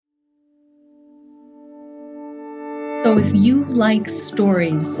So if you like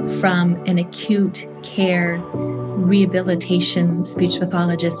stories from an acute care rehabilitation speech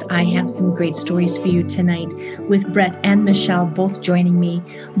pathologist, I have some great stories for you tonight with Brett and Michelle both joining me,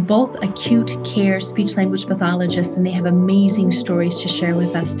 both acute care speech language pathologists, and they have amazing stories to share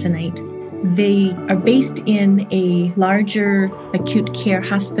with us tonight. They are based in a larger acute care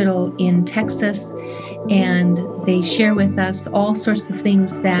hospital in Texas, and they share with us all sorts of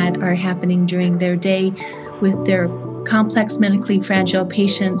things that are happening during their day with their complex medically fragile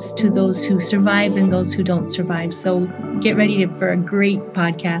patients, to those who survive and those who don't survive. So get ready for a great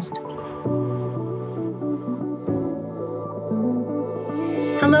podcast.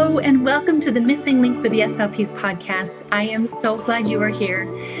 Hello and welcome to the Missing Link for the SLPs podcast. I am so glad you are here.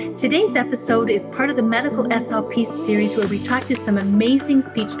 Today's episode is part of the Medical SLP series, where we talk to some amazing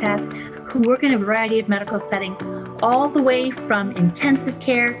speech paths who work in a variety of medical settings, all the way from intensive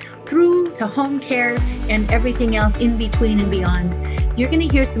care through to home care and everything else in between and beyond. You're going to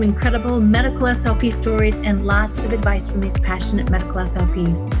hear some incredible medical SLP stories and lots of advice from these passionate medical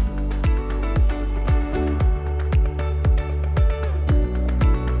SLPs.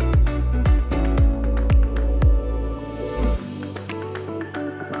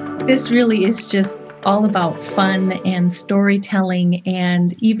 This really is just all about fun and storytelling,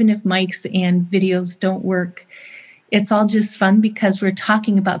 and even if mics and videos don't work, it's all just fun because we're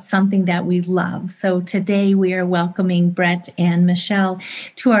talking about something that we love. So today we are welcoming Brett and Michelle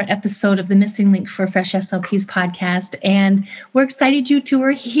to our episode of the Missing Link for Fresh SLPs podcast, and we're excited you two are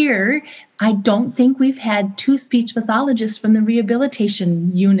here. I don't think we've had two speech pathologists from the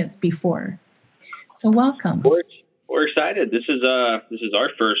rehabilitation units before, so welcome. We're excited. This is our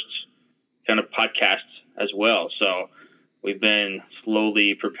first kind of podcast as well. So we've been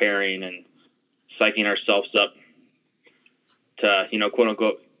slowly preparing and psyching ourselves up to, quote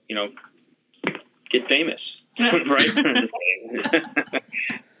unquote, get famous, right?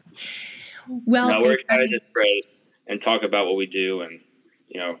 Well, no, we're excited to spread and talk about what we do, and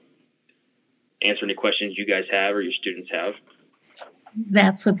answer any questions you guys have or your students have.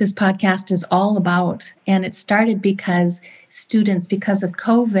 That's what this podcast is all about. And it started because students, because of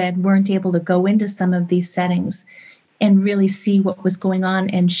COVID, weren't able to go into some of these settings and really see what was going on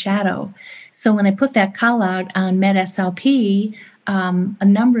and shadow. So when I put that call out on MedSLP, a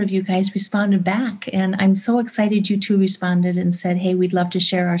number of you guys responded back. And I'm so excited you two responded and said, hey, we'd love to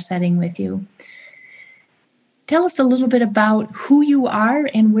share our setting with you. Tell us a little bit about who you are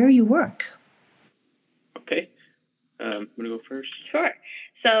and where you work. Okay. I'm going to go first. Sure.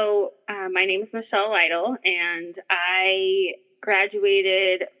 So my name is Michelle Lytle, and I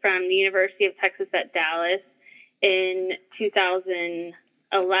graduated from the University of Texas at Dallas in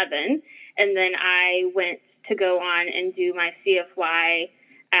 2011, and then I went to go on and do my CFY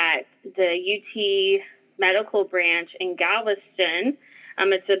at the UT Medical Branch in Galveston.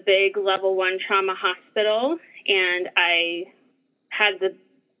 It's a big level 1 trauma hospital, and I had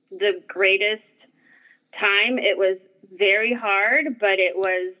the greatest time. It was very hard, but it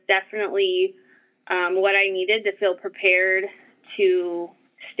was definitely what I needed to feel prepared to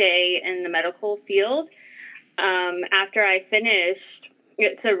stay in the medical field. After I finished,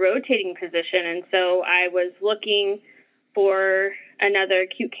 it's a rotating position, and so I was looking for another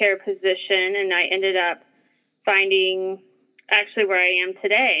acute care position, and I ended up finding, actually where I am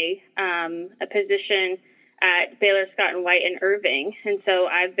today, a position at Baylor Scott and White in Irving. And so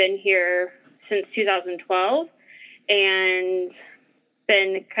I've been here since 2012 and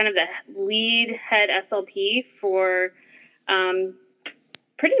been kind of the lead head SLP for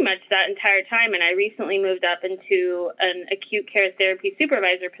pretty much that entire time. And I recently moved up into an acute care therapy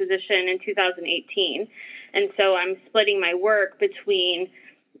supervisor position in 2018. And so I'm splitting my work between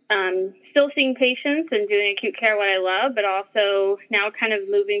still seeing patients and doing acute care, what I love, but also now kind of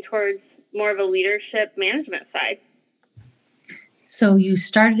moving towards more of a leadership management side. So you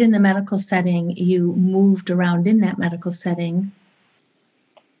started in the medical setting, you moved around in that medical setting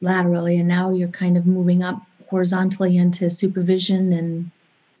laterally, and now you're kind of moving up horizontally into supervision and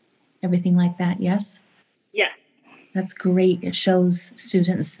everything like that, yes? Yes. That's great. It shows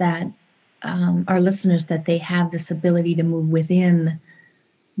students that, our listeners, that they have this ability to move within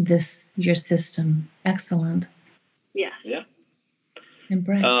your system. Excellent. Yeah. Yeah. And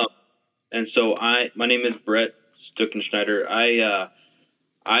Brett? And so my name is Brett Stuckenschneider.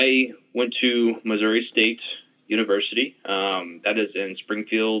 I went to Missouri State University. That is in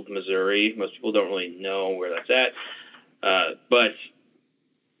Springfield, Missouri. Most people don't really know where that's at. But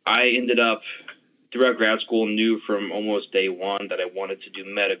I ended up, throughout grad school, knew from almost day one that I wanted to do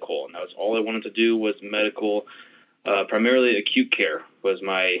medical, and that was all I wanted to do was medical. Primarily acute care was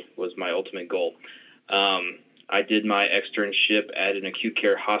my ultimate goal. I did my externship at an acute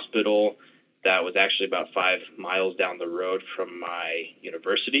care hospital that was actually about 5 miles down the road from my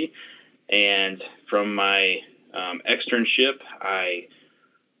university. And from my externship, I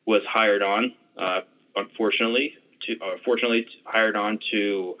was hired on, fortunately, hired on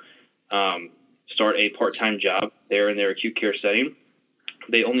to start a part-time job there in their acute care setting.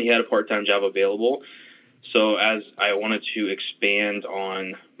 They only had a part-time job available. So as I wanted to expand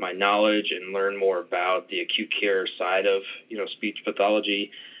on my knowledge and learn more about the acute care side of, speech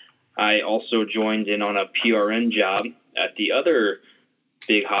pathology, I also joined in on a PRN job at the other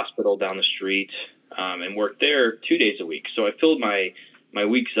big hospital down the street, and worked there 2 days a week. So I filled my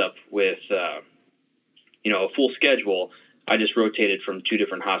weeks up with, a full schedule. I just rotated from 2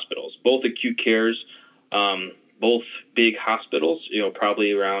 different hospitals, both acute cares, both big hospitals,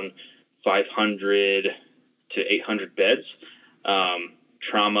 probably around 500 to 800 beds.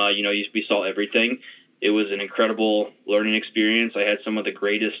 Trauma, we saw everything. It was an incredible learning experience. I had some of the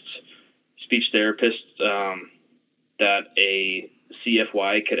greatest speech therapists that a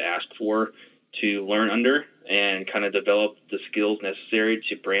CFY could ask for to learn under and kind of develop the skills necessary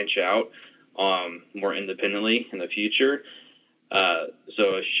to branch out more independently in the future.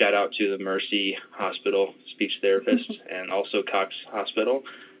 So a shout out to the Mercy Hospital speech therapist and also Cox Hospital.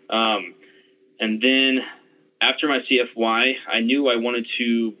 And then after my CFY, I knew I wanted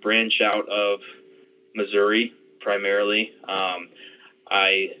to branch out of Missouri primarily. I,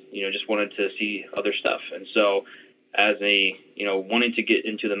 just wanted to see other stuff. And so as wanting to get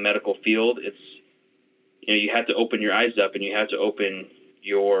into the medical field, it's, you have to open your eyes up and you have to open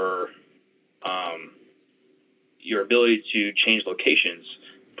your ability to change locations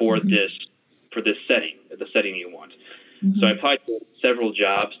for this setting, the setting you want. So I applied to several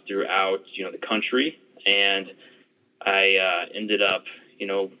jobs throughout, the country, and I ended up,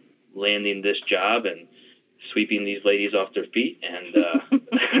 landing this job and sweeping these ladies off their feet. And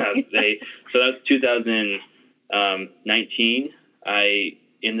so that's 2019. I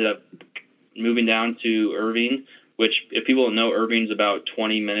ended up moving down to Irving, which, if people don't know, Irving's about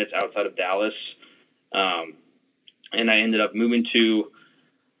 20 minutes outside of Dallas. And I ended up moving to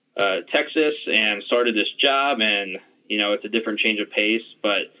Texas and started this job, and, it's a different change of pace,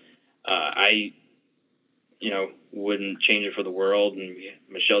 but I wouldn't change it for the world. And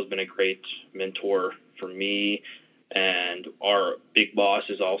Michelle's been a great mentor for me, and our big boss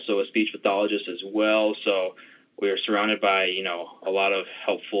is also a speech pathologist as well. So we are surrounded by, a lot of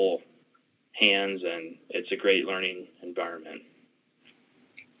helpful hands, and it's a great learning environment.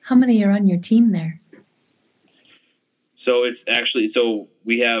 How many are on your team there? So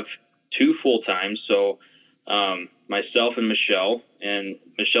we have 2 full-time. So myself and Michelle's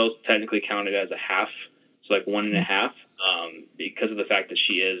technically counted as a half, so like 1.5, because of the fact that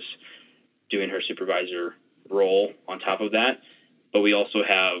she is doing her supervisor role on top of that. But we also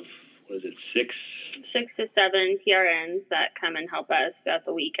have, 6 to 7 PRNs that come and help us throughout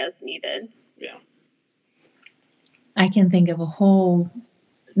the week as needed. Yeah. I can think of a whole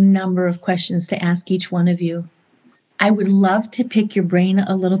number of questions to ask each one of you. I would love to pick your brain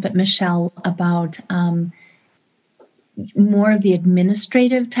a little bit, Michelle, about more of the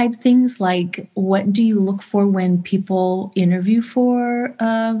administrative type things, like what do you look for when people interview for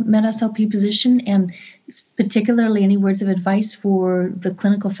a Med-SLP position, and particularly any words of advice for the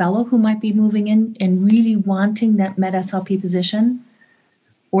clinical fellow who might be moving in and really wanting that Med-SLP position,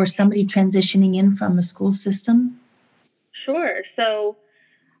 or somebody transitioning in from a school system? Sure. So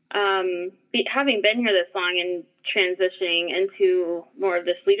having been here this long and transitioning into more of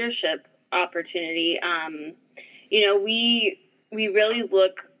this leadership opportunity, we really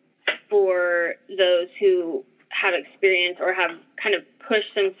look for those who have experience or have kind of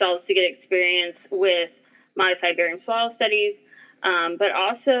pushed themselves to get experience with modified barium swallow studies, but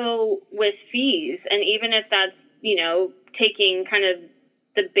also with fees. And even if that's, taking kind of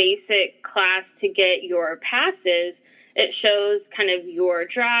the basic class to get your passes, it shows kind of your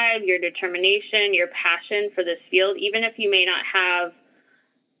drive, your determination, your passion for this field, even if you may not have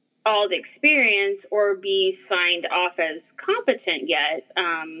all the experience or be signed off as competent yet.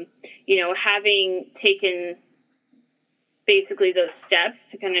 Having taken basically those steps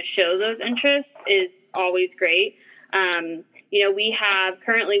to kind of show those interests is always great. We have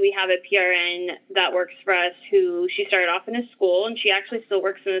a PRN that works for us who she started off in a school, and she actually still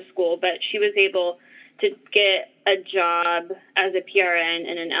works in a school, but she was able to get a job as a PRN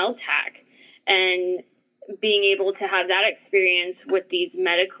in an LTAC. And being able to have that experience with these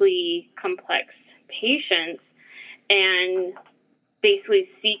medically complex patients and basically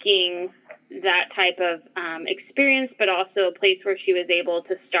seeking that type of experience, but also a place where she was able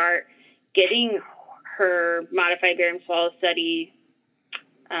to start getting her modified barium swallow study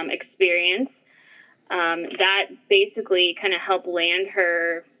experience. That basically kind of helped land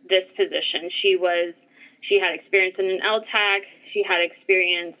her this position. She had experience in an LTAC. She had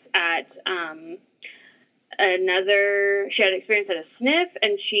experience at she had experience at a SNF,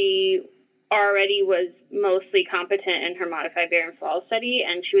 and she already was mostly competent in her modified barium swallow study,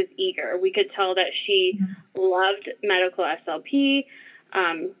 and she was eager. We could tell that she loved medical SLP.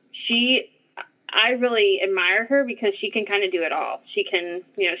 I really admire her because she can kind of do it all. She can,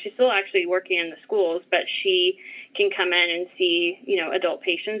 she's still actually working in the schools, but she can come in and see, adult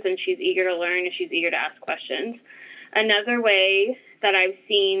patients, and she's eager to learn and she's eager to ask questions. Another way that I've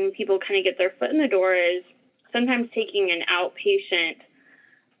seen people kind of get their foot in the door is sometimes taking an outpatient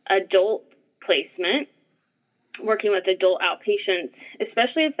adult placement, working with adult outpatients,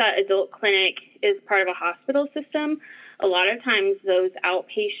 especially if that adult clinic is part of a hospital system. A lot of times those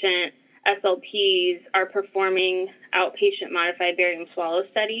outpatient SLPs are performing outpatient modified barium swallow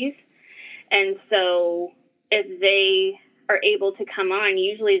studies. And so if they are able to come on,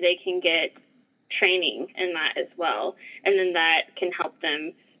 usually they can get training in that as well. And then that can help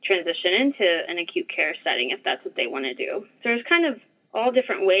them transition into an acute care setting if that's what they want to do. So there's kind of all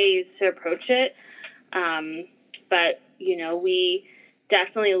different ways to approach it. But, we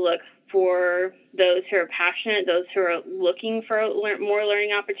definitely look for those who are passionate, those who are looking for more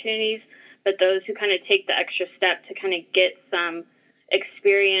learning opportunities, but those who kind of take the extra step to kind of get some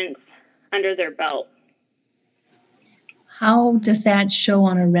experience under their belt. How does that show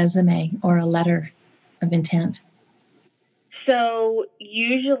on a resume or a letter of intent? So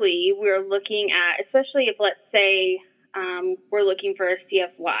usually we're looking at, especially if, let's say, we're looking for a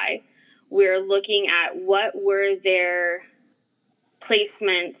CFY, we're looking at what were their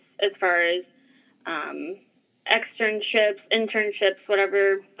placements as far as externships, internships,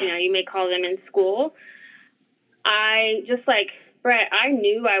 whatever, you may call them in school. Just like Brett, I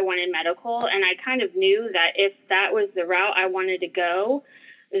knew I wanted medical, and I kind of knew that if that was the route I wanted to go,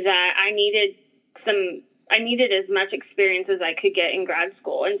 that I needed as much experience as I could get in grad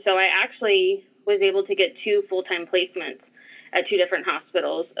school. And so I actually was able to get 2 full-time placements at 2 different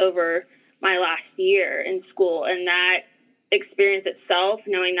hospitals over my last year in school. And that experience itself,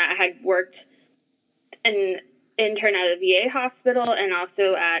 knowing that I had worked an intern at a VA hospital and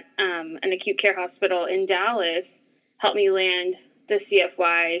also at an acute care hospital in Dallas, helped me land the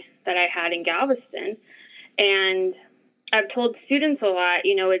CFY that I had in Galveston. And I've told students a lot,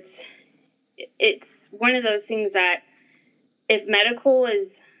 it's one of those things that if medical is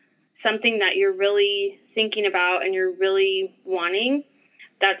something that you're really thinking about and you're really wanting,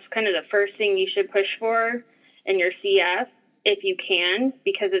 that's kind of the first thing you should push for in your CF if you can,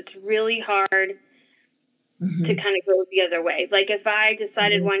 because it's really hard to kind of go the other way. Like if I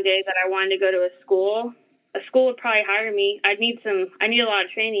decided one day that I wanted to go to a school would probably hire me. I need a lot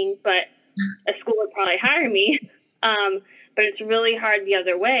of training, but a school would probably hire me. But it's really hard the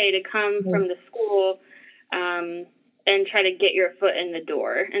other way to come from the school and try to get your foot in the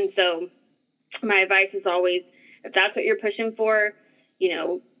door. And so my advice is always, if that's what you're pushing for,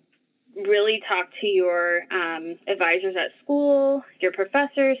 really talk to your advisors at school, your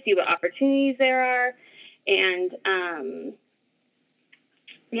professors, see what opportunities there are, and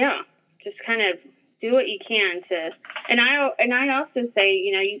just kind of do what you can to. And I also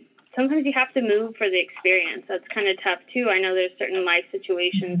say, sometimes you have to move for the experience. That's kind of tough too. I know there's certain life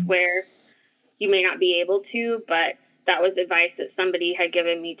situations where you may not be able to, but that was advice that somebody had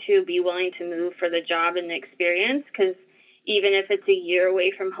given me too. Be willing to move for the job and the experience, because even if it's a year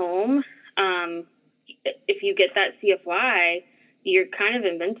away from home, if you get that CFY, you're kind of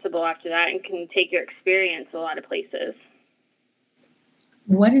invincible after that and can take your experience a lot of places.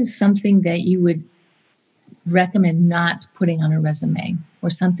 What is something that you would recommend not putting on a resume, or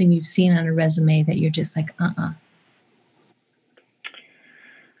something you've seen on a resume that you're just like,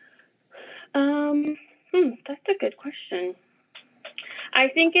 That's a good question. I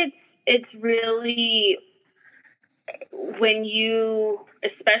think it's really when you,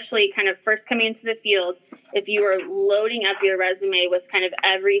 especially kind of first coming into the field, if you are loading up your resume with kind of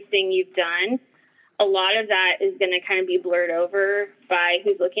everything you've done, a lot of that is going to kind of be blurred over by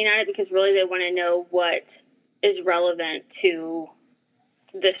who's looking at it, because really they want to know what is relevant to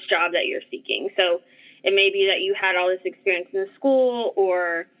this job that you're seeking. So it may be that you had all this experience in the school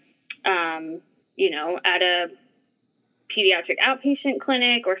or, at a pediatric outpatient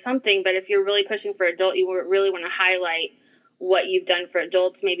clinic or something. But if you're really pushing for adult, you really want to highlight what you've done for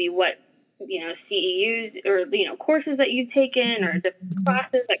adults, maybe what, CEUs or, courses that you've taken or different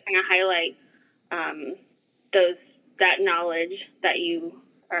classes that kind of highlight that knowledge that you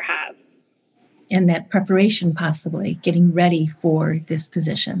have. and that preparation, possibly getting ready for this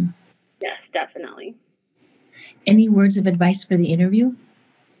position. Yes, definitely. Any words of advice for the interview?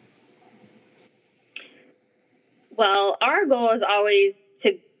 Well, our goal is always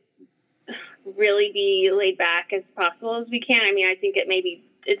to really be laid back as possible as we can. I mean, I think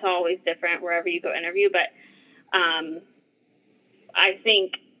it's always different wherever you go interview, but I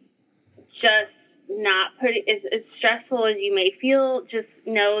think just not put it as stressful as you may feel. Just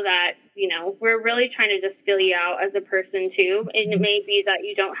know that, we're really trying to just fill you out as a person too. And it may be that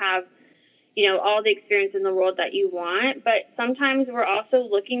you don't have, all the experience in the world that you want, but sometimes we're also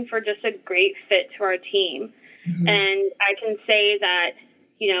looking for just a great fit to our team. Mm-hmm. And I can say that,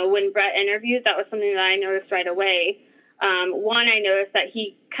 when Brett interviewed, that was something that I noticed right away. One, I noticed that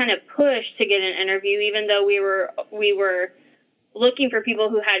he kind of pushed to get an interview, even though we were looking for people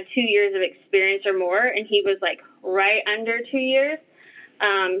who had 2 years of experience or more, and he was like right under 2 years.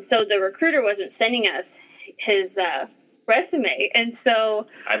 So the recruiter wasn't sending us his resume, and so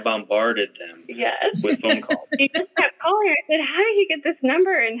I bombarded them. Yes. With phone calls. He just kept calling. I said, "How did he get this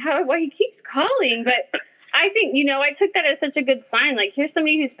number, and why he keeps calling?" But I think, I took that as such a good sign. Like, here's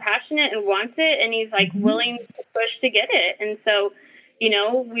somebody who's passionate and wants it, and he's like willing to push to get it. And so,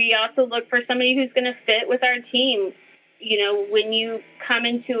 we also look for somebody who's going to fit with our team. When you come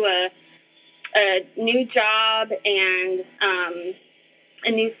into a new job and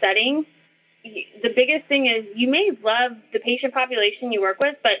a new setting, the biggest thing is you may love the patient population you work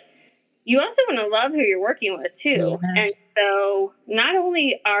with, but you also want to love who you're working with too. Yes. And so not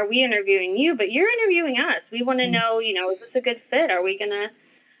only are we interviewing you, but you're interviewing us. We want to know, is this a good fit? Are we gonna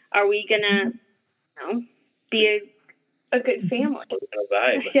be a good family?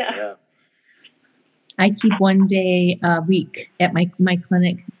 Vibe. Yeah. I keep one day a week at my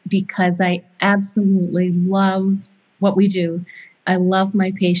clinic because I absolutely love what we do. I love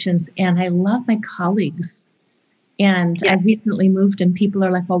my patients and I love my colleagues. And I recently moved and people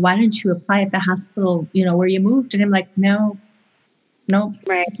are like, well, why didn't you apply at the hospital, where you moved? And I'm like, no,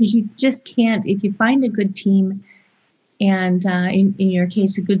 right. Because you just can't. If you find a good team and in your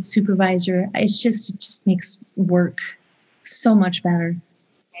case, a good supervisor, it just makes work so much better.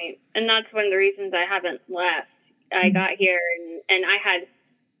 Right. And that's one of the reasons I haven't left. I got here and I had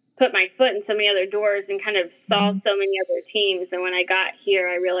put my foot in so many other doors and kind of saw so many other teams. And when I got here,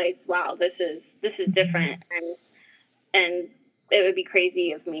 I realized, wow, this is different. And it would be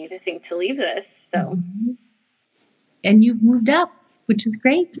crazy of me to think to leave this. So, and you've moved up, which is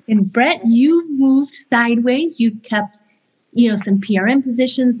great. And Brett, you moved sideways. You kept, some PRM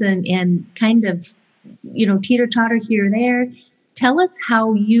positions and kind of, teeter-totter here or there. Tell us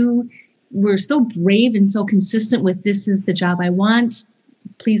how you were so brave and so consistent with this is the job I want.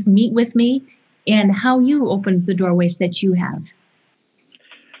 Please meet with me, and how you opened the doorways that you have.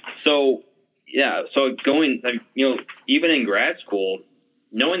 So going, even in grad school,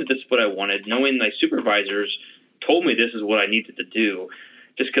 knowing that this is what I wanted, knowing my supervisors told me this is what I needed to do,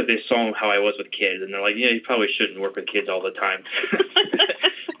 just because they saw how I was with kids, and they're like, you probably shouldn't work with kids all the time.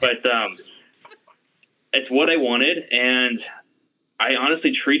 But it's what I wanted, and I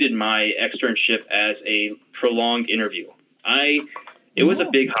honestly treated my externship as a prolonged interview. It was a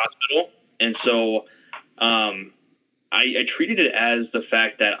big hospital, and so I treated it as the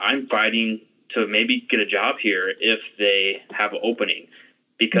fact that I'm fighting to maybe get a job here if they have an opening,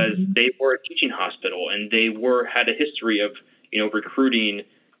 because they were a teaching hospital and they had a history of recruiting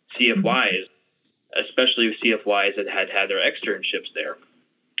CFYs, especially CFYs that had their externships there,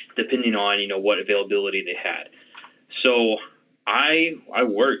 depending on what availability they had. So I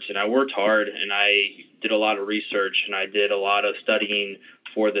worked hard, and I did a lot of research, and I did a lot of studying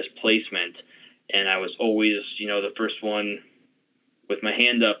for this placement. And I was always, the first one with my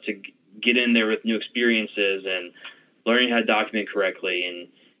hand up to get in there with new experiences and learning how to document correctly and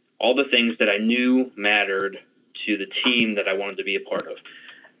all the things that I knew mattered to the team that I wanted to be a part of.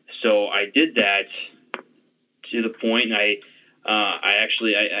 So I did that to the point, and I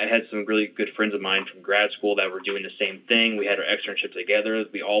had some really good friends of mine from grad school that were doing the same thing. We had our externship together.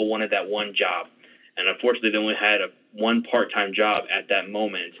 We all wanted that one job. And unfortunately, they only had one part-time job at that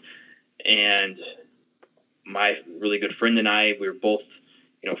moment. And my really good friend and I, we were both,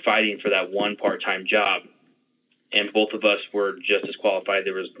 fighting for that one part-time job. And both of us were just as qualified.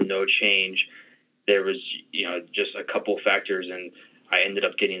 There was no change. There was, just a couple factors, and I ended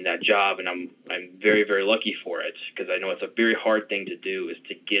up getting that job, and I'm very, very lucky for it, because I know it's a very hard thing to do, is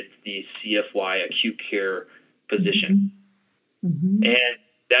to get the CFY acute care position. And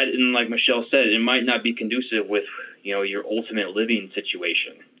that, and like Michelle said, it might not be conducive with, your ultimate living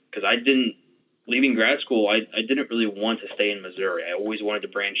situation, because leaving grad school, I didn't really want to stay in Missouri. I always wanted to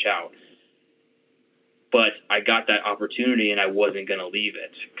branch out. but I got that opportunity and I wasn't going to leave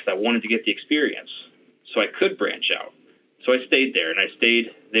it because I wanted to get the experience so I could branch out. So I stayed there, and I stayed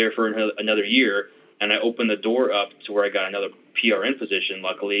there for another year, and I opened the door up to where I got another PRN position,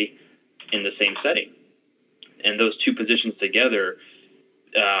 luckily, in the same setting. And those two positions together,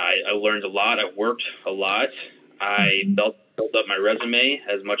 I learned a lot. I worked a lot. I built up my resume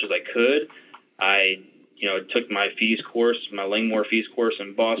as much as I could. I, took my fees course, my Langmore fees course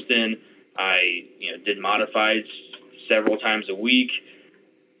in Boston. I, did modifieds several times a week.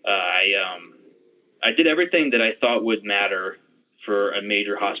 I did everything that I thought would matter for a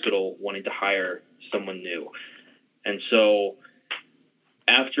major hospital wanting to hire someone new. And so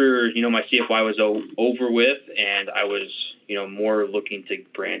after, my CFY was over with and I was, more looking to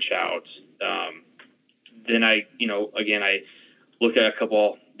branch out, then I looked at a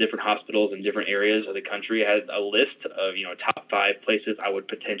couple different hospitals in different areas of the country. I had a list of, top 5 places I would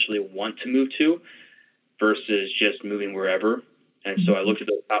potentially want to move to versus just moving wherever. And so I looked at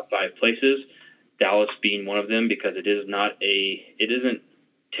those top 5 places, Dallas being one of them, because it isn't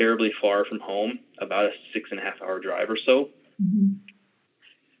terribly far from home, about a 6.5 hour drive or so. Mm-hmm.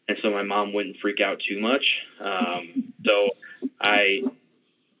 And so my mom wouldn't freak out too much. So I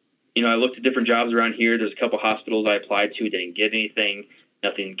looked at different jobs around here. There's a couple hospitals I applied to, didn't get anything,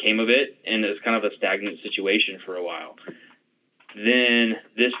 nothing came of it. And it was kind of a stagnant situation for a while. Then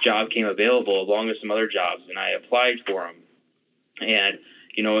this job came available along with some other jobs, and I applied for them. And,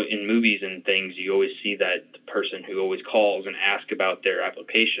 in movies and things, you always see that the person who always calls and asks about their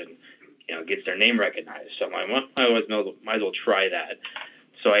application, gets their name recognized. So I'm like, well, might as well try that.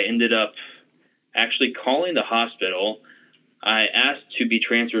 So I ended up actually calling the hospital. I asked to be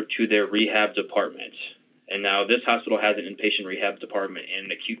transferred to their rehab department. And now this hospital has an inpatient rehab department and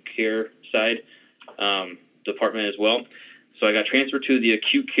an acute care side department as well. So I got transferred to the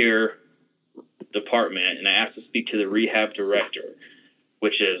acute care department, and I asked to speak to the rehab director,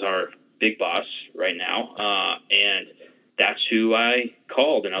 which is our big boss right now. And that's who I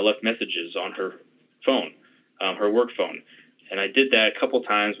called, and I left messages on her phone, her work phone. And I did that a couple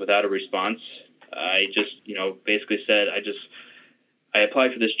times without a response. I just, basically said, I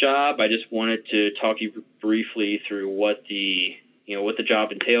applied for this job. I just wanted to talk you briefly through what the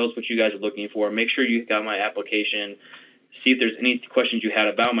job entails, what you guys are looking for. Make sure you got my application. See if there's any questions you had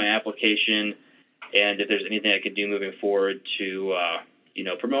about my application, and if there's anything I could do moving forward to,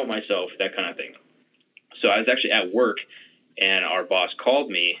 promote myself, that kind of thing. So I was actually at work, and our boss called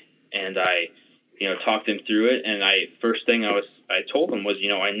me, and I, talked him through it. And first thing I told him was,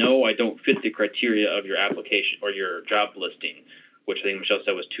 I know I don't fit the criteria of your application or your job listing, which I think Michelle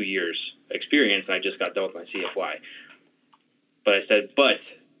said was 2 years experience, and I just got done with my CFY. But I said, but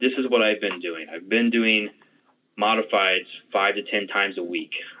this is what I've been doing. I've been doing modifieds 5 to 10 times a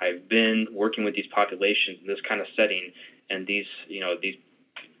week. I've been working with these populations in this kind of setting, and these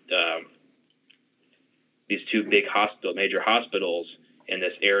two big major hospitals in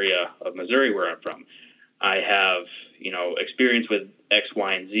this area of Missouri where I'm from. I have, experience with X,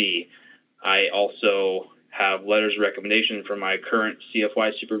 Y, and Z. I also have letters of recommendation from my current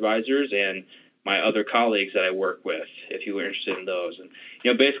CFY supervisors and my other colleagues that I work with, if you were interested in those. And,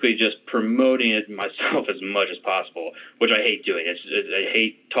 basically just promoting it myself as much as possible, which I hate doing. I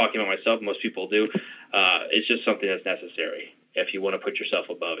hate talking about myself. Most people do. It's just something that's necessary if you want to put yourself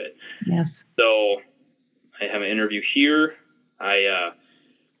above it. Yes. So I have an interview here. I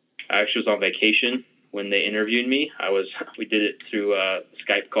actually was on vacation when they interviewed me. We did it through a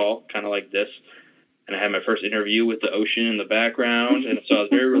Skype call, kind of like this. And I had my first interview with the ocean in the background. And so I was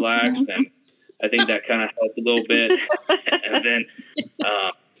very relaxed, and I think that kind of helped a little bit. And then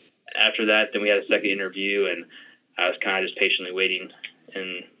after that, then we had a second interview, and I was kind of just patiently waiting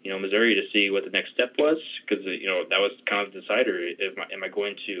in, Missouri to see what the next step was, because, that was kind of the decider. Am I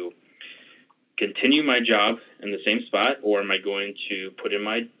going to continue my job in the same spot, or am I going to put in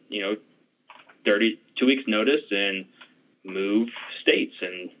my, 32 weeks notice and move states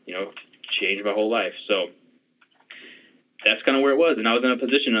and, change my whole life? So that's kind of where it was. And I was in a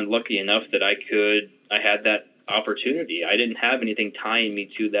position, and lucky enough that I had that opportunity. I didn't have anything tying me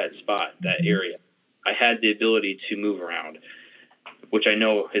to that spot, that area. I had the ability to move around, which I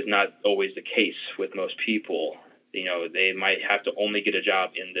know is not always the case with most people. They might have to only get a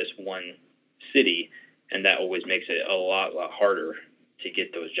job in this one city, and that always makes it a lot harder to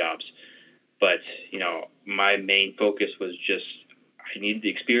get those jobs. But, my main focus was just, I needed the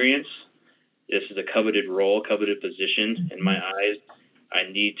experience. This is a coveted role, coveted position in my eyes.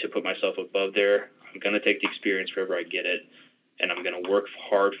 I need to put myself above there. I'm going to take the experience wherever I get it, and I'm going to work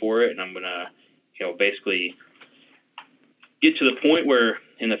hard for it, and I'm going to, basically get to the point where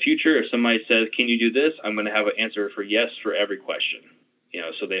in the future, if somebody says, can you do this? I'm going to have an answer for yes for every question,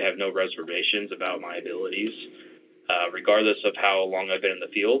 so they have no reservations about my abilities, regardless of how long I've been in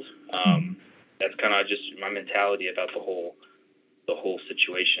the field. That's kind of just my mentality about the whole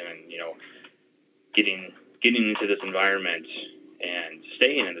situation, and, getting into this environment and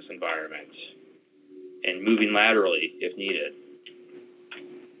staying in this environment and moving laterally if needed.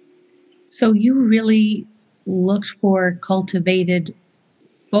 So you really looked for, cultivated,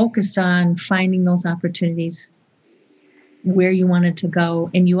 focused on finding those opportunities where you wanted to go.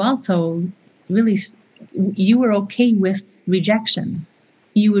 And you also really, you were okay with rejection.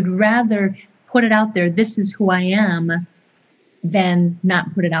 You would rather put it out there, this is who I am, than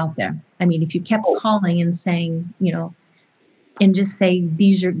not put it out there. I mean, if you kept calling and saying, and just say,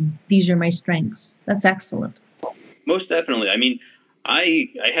 these are my strengths, that's excellent. Most definitely. I mean, I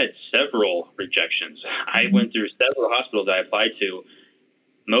had several rejections. I went through several hospitals I applied to.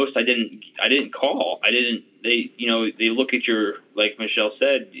 Most I didn't call. They look at your, like Michelle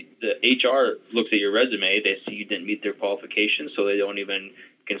said, the HR looks at your resume. They see you didn't meet their qualifications, so they don't even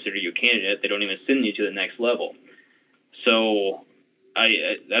consider you a candidate. They don't even send you to the next level. So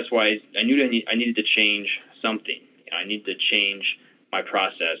that's why I knew I needed to change something. I needed to change my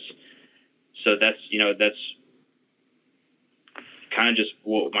process. So that's kind of just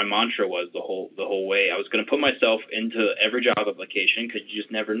what my mantra was the whole way. I was going to put myself into every job application, because you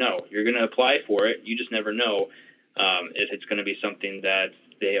just never know. You're going to apply for it. You just never know if it's going to be something that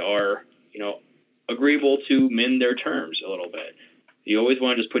they are, agreeable to mend their terms a little bit. You always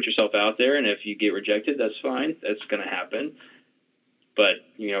want to just put yourself out there, and if you get rejected, that's fine. That's going to happen. But,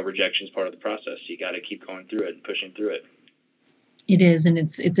 rejection is part of the process. You got to keep going through it and pushing through it. It is, and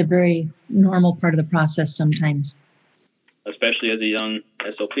it's a very normal part of the process sometimes. Especially as a young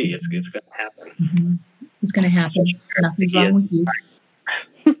SLP, it's going to happen. Mm-hmm. It's going to happen. Nothing's wrong with you.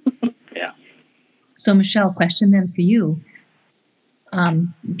 Yeah. So, Michelle, question then for you.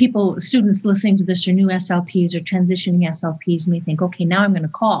 Students listening to this are new SLPs or transitioning SLPs may think, okay, now I'm going to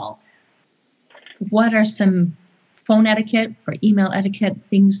call. What are some phone etiquette or email etiquette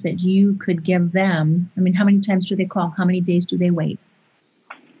things that you could give them? I mean, how many times do they call? How many days do they wait?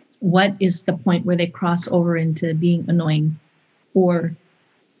 What is the point where they cross over into being annoying, or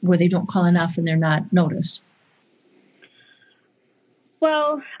where they don't call enough and they're not noticed?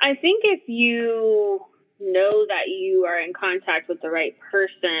 Well, I think if you know that you are in contact with the right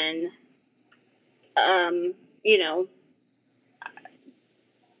person,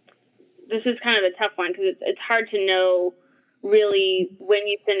 this is kind of a tough one, because it's hard to know really when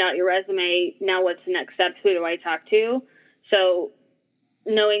you send out your resume, now what's the next steps, who do I talk to? So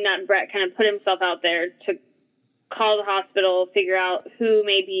knowing that Brett kind of put himself out there to call the hospital, figure out who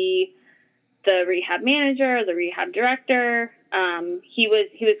may be the rehab manager, the rehab director. He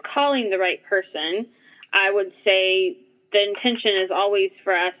was calling the right person. I would say the intention is always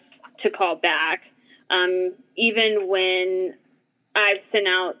for us to call back. Even when I've sent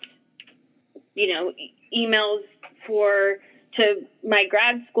out, emails to my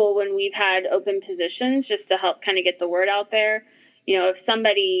grad school when we've had open positions, just to help kind of get the word out there. If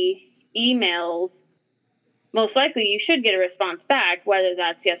somebody emails, most likely you should get a response back, whether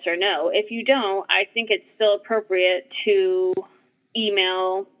that's yes or no. If you don't, I think it's still appropriate to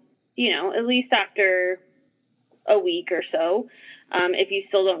email, at least after a week or so. If you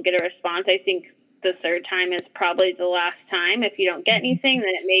still don't get a response, I think the third time is probably the last time. If you don't get anything,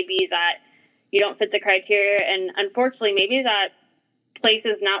 then it may be that you don't fit the criteria. And unfortunately, maybe that place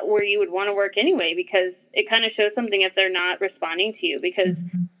is not where you would want to work anyway, because it kind of shows something if they're not responding to you. Because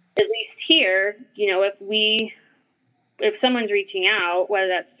at least here, if someone's reaching out, whether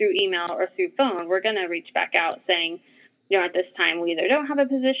that's through email or through phone, we're going to reach back out saying, at this time we either don't have a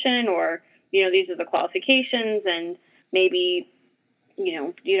position, or, these are the qualifications, and maybe,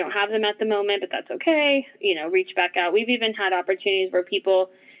 you don't have them at the moment, but that's okay. Reach back out. We've even had opportunities where people,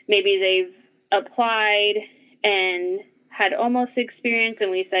 maybe they've applied and had almost experience,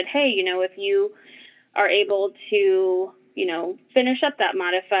 and we said, hey, if you are able to, finish up that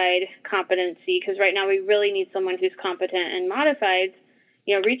modified competency, because right now we really need someone who's competent and modified,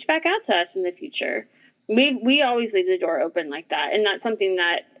 reach back out to us in the future. We always leave the door open like that. And that's something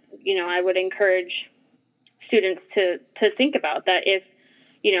that, I would encourage students to think about, that if,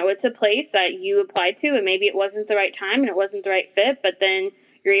 it's a place that you applied to and maybe it wasn't the right time and it wasn't the right fit, but then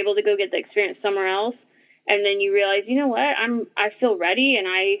you're able to go get the experience somewhere else. And then you realize, I feel ready and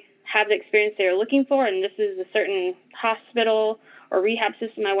I have the experience they're looking for, and this is a certain hospital or rehab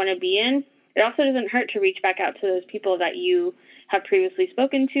system I want to be in. It also doesn't hurt to reach back out to those people that you have previously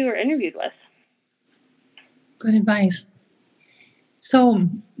spoken to or interviewed with. Good advice. So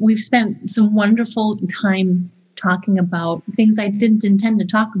we've spent some wonderful time talking about things I didn't intend to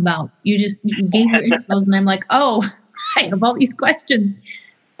talk about. You just gave your intros, and I'm like, oh, I have all these questions.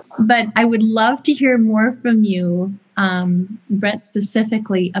 But I would love to hear more from you, Brett,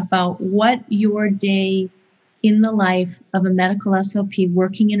 specifically about what your day in the life of a medical SLP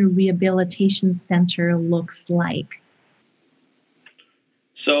working in a rehabilitation center looks like.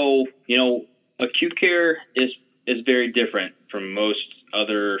 So, acute care is very different from most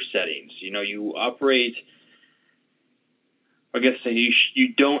other settings. You operate, I guess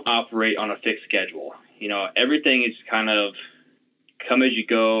you don't operate on a fixed schedule. Everything is kind of come as you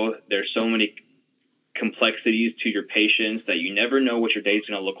go. There's so many complexities to your patients that you never know what your day is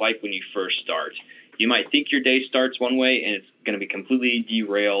going to look like when you first start. You might think your day starts one way and it's going to be completely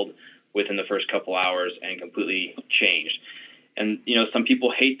derailed within the first couple hours and completely changed. And, some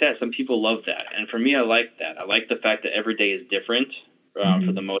people hate that. Some people love that. And for me, I like that. I like the fact that every day is different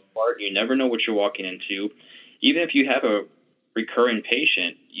for the most part. You never know what you're walking into. Even if you have a recurring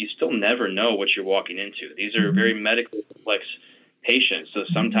patient, you still never know what you're walking into. These are very medically complex patients. So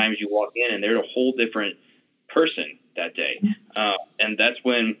sometimes you walk in and they're a whole different person that day. And that's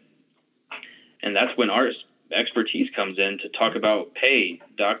when our expertise comes in to talk about, hey,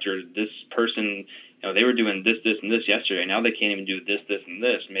 doctor, this person, they were doing this, and this yesterday. Now they can't even do this, and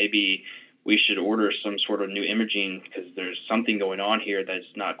this. Maybe we should order some sort of new imaging because there's something going on here that's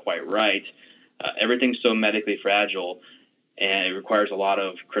not quite right. Everything's so medically fragile, and it requires a lot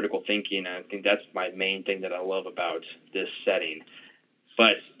of critical thinking. And I think that's my main thing that I love about this setting.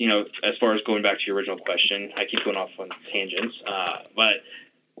 But, as far as going back to your original question, I keep going off on tangents. But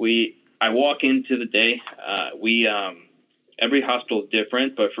I walk into the day. Every hospital is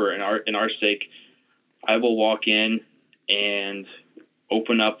different, but in our sake, I will walk in and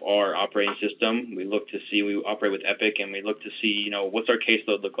open up our operating system. We operate with Epic, and we look to see, what's our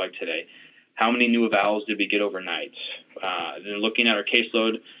caseload look like today? How many new evals did we get overnight? Then looking at our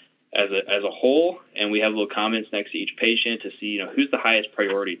caseload as a whole, and we have little comments next to each patient to see, who's the highest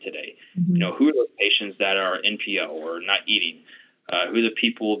priority today? Who are those patients that are NPO or not eating? Who are the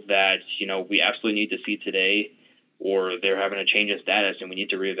people that, we absolutely need to see today, or they're having a change in status and we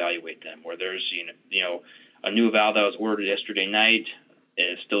need to reevaluate them, or there's, a new eval that was ordered yesterday night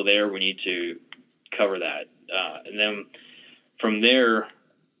is still there. We need to cover that. And then from there,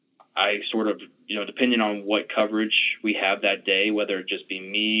 I sort of, depending on what coverage we have that day, whether it just be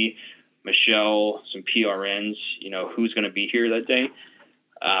me, Michelle, some PRNs, who's going to be here that day,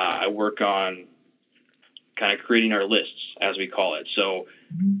 I work on kind of creating our lists, as we call it. So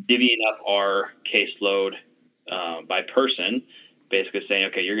divvying up our caseload by person, basically saying,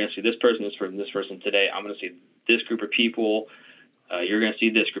 okay, you're going to see this person, this person today. I'm going to see this group of people. You're going to see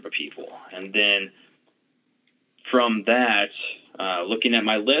this group of people. And then from that, looking at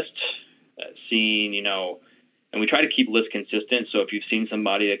my list, seeing, and we try to keep lists consistent. So if you've seen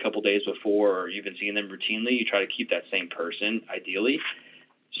somebody a couple days before or you've been seeing them routinely, you try to keep that same person, ideally.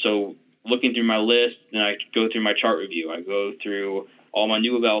 So looking through my list, and I go through my chart review. I go through all my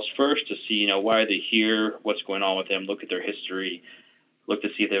new evals first to see, why are they here, what's going on with them, look at their history, look to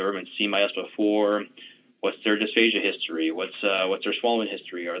see if they've ever been CMIS before, what's their dysphagia history, what's their swallowing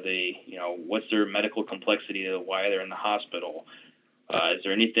history, are they, what's their medical complexity of why they're in the hospital, is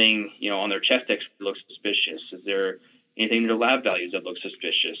there anything, on their chest X that looks suspicious, is there anything in their lab values that looks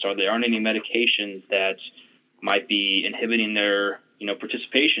suspicious, aren't any medications that might be inhibiting their,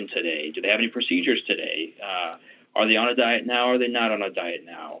 participation today, do they have any procedures today, are they on a diet now, or are they not on a diet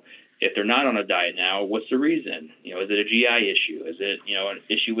now? If they're not on a diet now, what's the reason? Is it a GI issue? Is it, an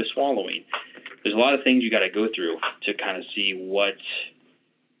issue with swallowing? There's a lot of things you got to go through to kind of see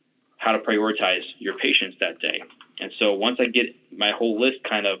how to prioritize your patients that day. And so once I get my whole list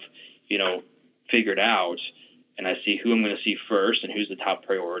kind of, figured out, and I see who I'm going to see first and who's the top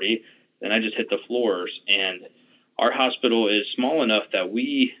priority, then I just hit the floors. And our hospital is small enough that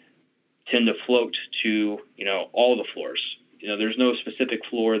we tend to float to, all the floors. There's no specific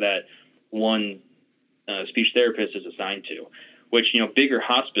floor that one speech therapist is assigned to, which, bigger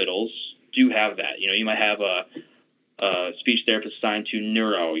hospitals do have that. You might have a speech therapist assigned to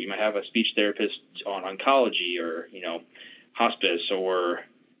neuro. You might have a speech therapist on oncology or, hospice or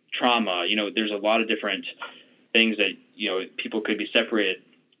trauma. There's a lot of different things that, people could be separated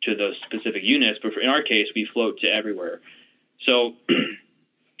to those specific units. But in our case, we float to everywhere. So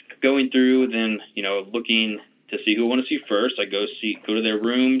going through, then, looking to see who I want to see first, I go to their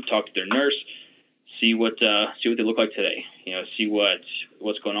room, talk to their nurse, see what they look like today. See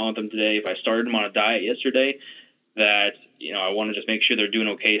what's going on with them today. If I started them on a diet yesterday, that I want to just make sure they're doing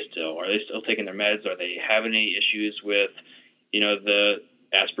okay still. Are they still taking their meds? Are they having any issues with the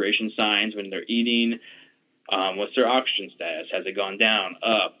aspiration signs when they're eating. What's their oxygen status? Has it gone down,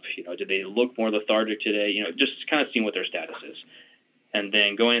 up? Do they look more lethargic today? Just kind of seeing what their status is. And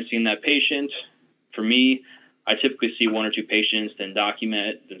then going and seeing that patient. For me, I typically see 1 or 2 patients, then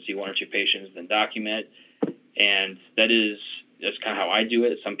document, then see 1 or 2 patients, then document. And that's kind of how I do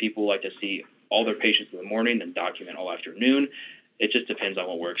it. Some people like to see all their patients in the morning, then document all afternoon. It just depends on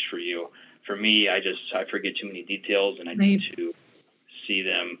what works for you. For me, I forget too many details, and I need to see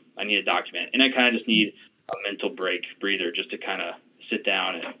them. I need to document. And I kind of just need a mental breather, just to kind of sit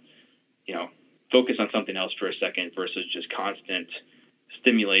down and, focus on something else for a second versus just constant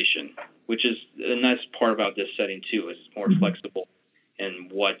stimulation, which is the nice part about this setting too, is it's more flexible in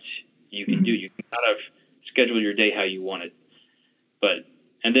what you can do. You can kind of schedule your day how you want it.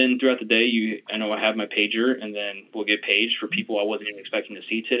 And then throughout the day, I know I have my pager, and then we'll get paged for people I wasn't even expecting to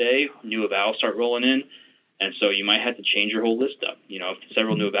see today. New evals start rolling in. And so you might have to change your whole list up. If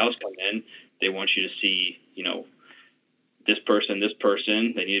several new evals come in, they want you to see, this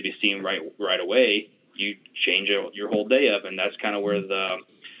person, they need to be seen right away. You change your whole day up, and that's kind of where the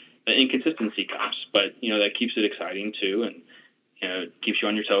inconsistency comes. But, that keeps it exciting too, and, it keeps you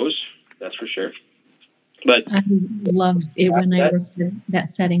on your toes. That's for sure. But I loved it when I worked in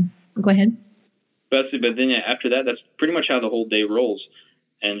that setting. Go ahead. But then after that, that's pretty much how the whole day rolls.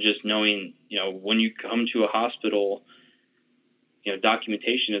 And just knowing, when you come to a hospital,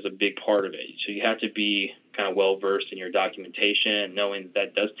 documentation is a big part of it. So you have to be kind of well-versed in your documentation, knowing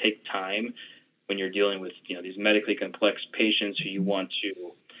that does take time when you're dealing with, these medically complex patients who you want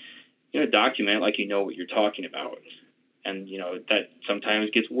to, document like what you're talking about. And, that sometimes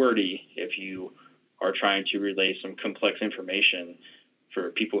gets wordy if you are trying to relay some complex information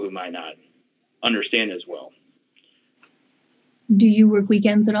for people who might not understand as well. Do you work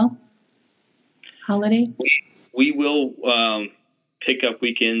weekends at all? Holiday? We will pick up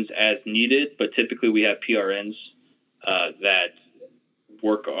weekends as needed, but typically we have PRNs that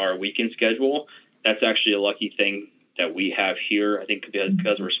work our weekend schedule. That's actually a lucky thing that we have here. I think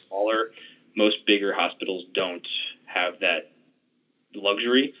because we're smaller, most bigger hospitals don't have that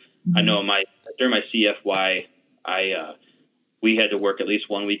luxury. I know during my CFY, we had to work at least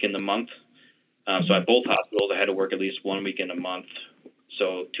 1 week in the month. So at both hospitals, I had to work at least 1 weekend a month.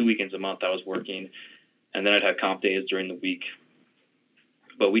 So 2 weekends a month I was working, and then I'd have comp days during the week.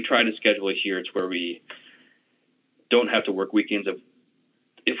 But we try to schedule it here to where we don't have to work weekends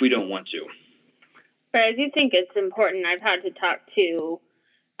if we don't want to. But I do think it's important. I've had to talk to,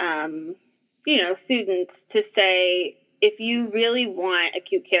 students to say, if you really want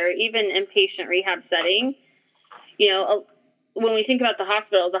acute care, even inpatient rehab setting, when we think about the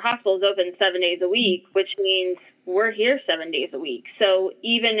hospital is open 7 days a week, which means we're here 7 days a week. So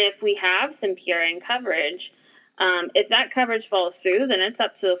even if we have some PRN coverage, if that coverage falls through, then it's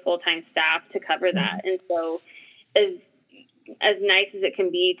up to the full-time staff to cover that. And so as nice as it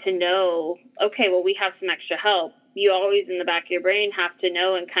can be to know, okay, well, we have some extra help, you always in the back of your brain have to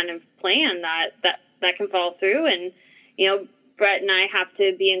know and kind of plan that can fall through. And, Brett and I have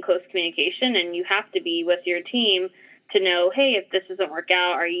to be in close communication, and you have to be with your team to know, hey, if this doesn't work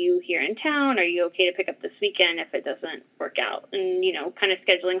out, are you here in town? Are you okay to pick up this weekend if it doesn't work out? And, kind of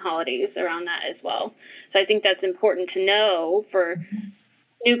scheduling holidays around that as well. So I think that's important to know for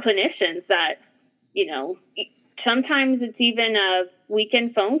new clinicians that, sometimes it's even a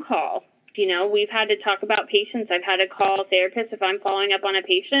weekend phone call. We've had to talk about patients. I've had to call therapists if I'm following up on a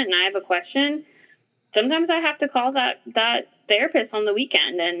patient and I have a question. Sometimes I have to call that therapist on the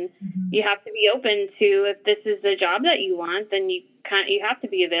weekend, and you have to be open to, if this is the job that you want, then you have to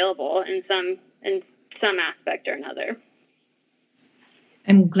be available in some aspect or another.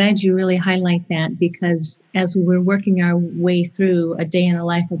 I'm glad you really highlight that, because as we're working our way through a day in the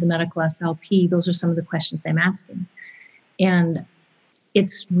life of the medical SLP, those are some of the questions I'm asking. And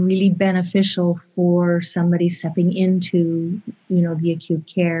it's really beneficial for somebody stepping into, the acute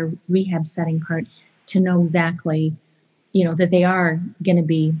care rehab setting part to know exactly, that they are going to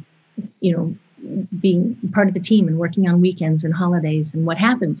be, being part of the team and working on weekends and holidays, and what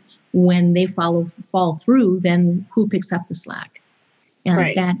happens when they fall through, then who picks up the slack? And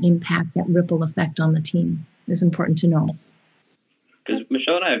right. That impact, that ripple effect on the team is important to know. Because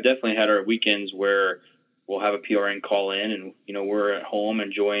Michelle and I have definitely had our weekends where we'll have a PRN call in, and, we're at home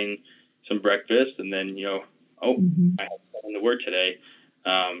enjoying some breakfast, and then, I have something to work today.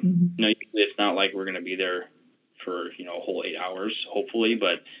 Usually it's not like we're going to be there for, a whole 8 hours, hopefully,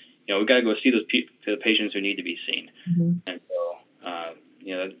 but, we've got to go see the patients who need to be seen. And so,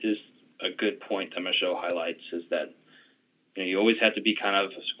 that is a good point that Michelle highlights, is that, you always have to be kind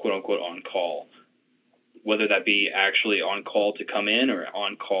of quote unquote on call. whether that be actually on call to come in or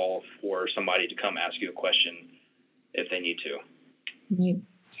on call for somebody to come ask you a question if they need to.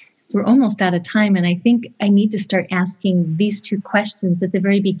 We're almost out of time, and I think I need to start asking these two questions at the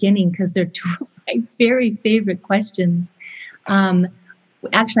very beginning because they're two of my very favorite questions.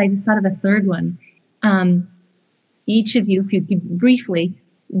 Actually, I just thought of a third one. Each of you, if you could briefly,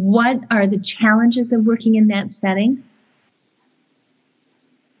 what are the challenges of working in that setting?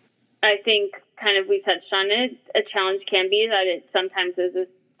 I think kind of we touched on it. A challenge can be that it sometimes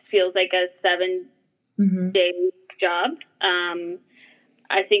feels like a 7-day job.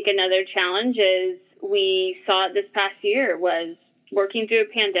 I think another challenge is we saw it this past year was working through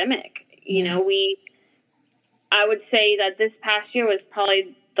a pandemic. You know, I would say that this past year was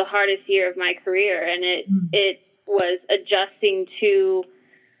probably the hardest year of my career, and it was adjusting to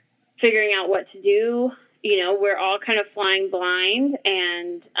figuring out what to do. You know, we're all kind of flying blind,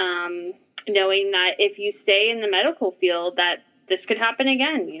 and knowing that if you stay in the medical field, that this could happen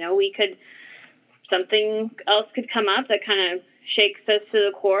again. You know, something else could come up that kind of shakes us to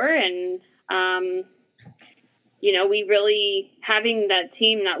the core. And, you know, we really, having that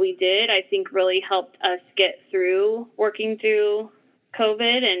team that we did, I think really helped us get through working through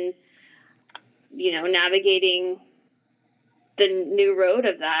COVID and, you know, navigating the new road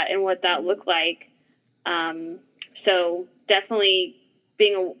of that and what that looked like. So definitely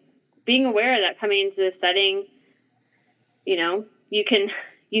being aware that coming into the setting, you know, you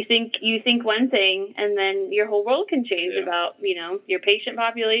think one thing and then your whole world can change about, you know, your patient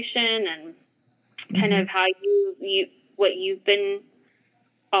population and kind of how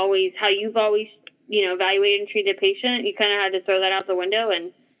how you've always, you know, evaluated and treated a patient. You kind of had to throw that out the window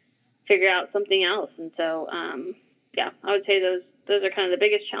and figure out something else. And so, I would say those are kind of the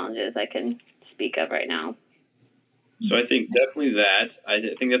biggest challenges I can speak of right now. So I think definitely that. I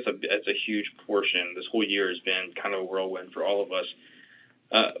think that's a huge portion. This whole year has been kind of a whirlwind for all of us.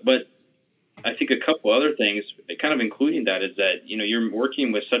 But I think a couple other things, kind of including that, is that, you know, you're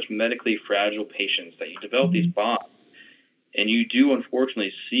working with such medically fragile patients that you develop these bonds, and you do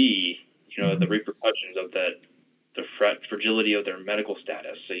unfortunately see, you know, the repercussions of the fragility of their medical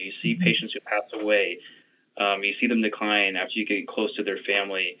status. So you see patients who pass away. You see them decline after you get close to their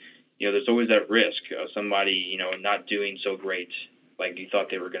family. You know, there's always that risk of somebody, you know, not doing so great like you thought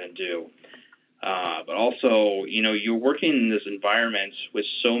they were going to do. But also, you know, you're working in this environment with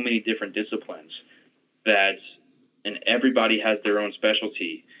so many different disciplines and everybody has their own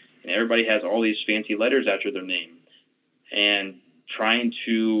specialty, and everybody has all these fancy letters after their name, and trying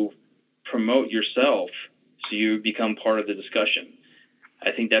to promote yourself so you become part of the discussion.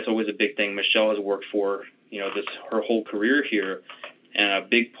 I think that's always a big thing Michelle has worked for, you know, her whole career here. And a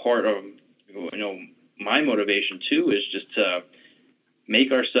big part of, you know, my motivation too is just to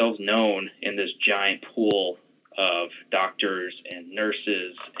make ourselves known in this giant pool of doctors and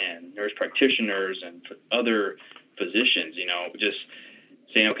nurses and nurse practitioners and other physicians, you know, just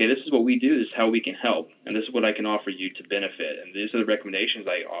saying, okay, this is what we do, this is how we can help, and this is what I can offer you to benefit, and these are the recommendations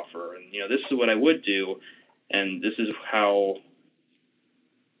I offer, and, you know, this is what I would do, and this is how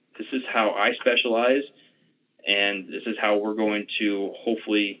I specialize, and this is how we're going to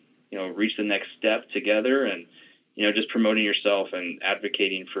hopefully, you know, reach the next step together. And, you know, just promoting yourself and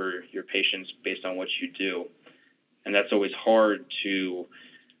advocating for your patients based on what you do. And that's always hard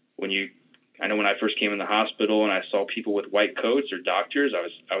I know when I first came in the hospital and I saw people with white coats or doctors,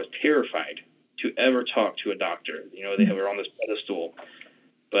 I was terrified to ever talk to a doctor. You know, they were on this pedestal,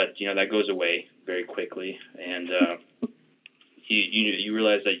 but, you know, that goes away very quickly. And you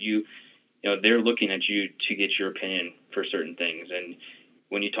realize that you know, they're looking at you to get your opinion for certain things. And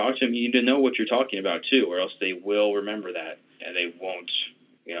when you talk to them, you need to know what you're talking about too, or else they will remember that and they won't,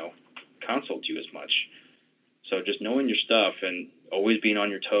 you know, consult you as much. So just knowing your stuff and always being on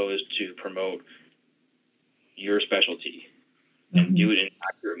your toes to promote your specialty and do it in an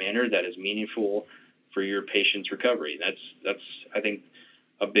accurate manner that is meaningful for your patient's recovery. That's I think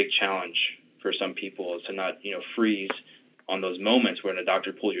a big challenge for some people, is to not, you know, freeze on those moments when a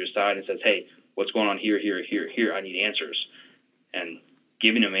doctor pulls you aside and says, hey, what's going on here, I need answers. And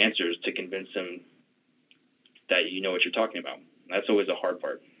giving them answers to convince them that you know what you're talking about. That's always a hard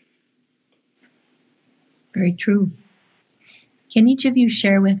part. Very true. Can each of you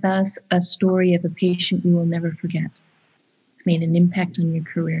share with us a story of a patient you will never forget? It's made an impact on your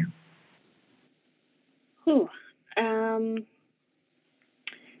career.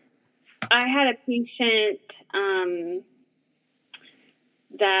 I had a patient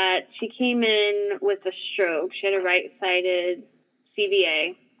that she came in with a stroke. She had a right-sided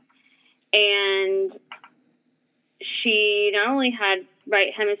CVA, and she not only had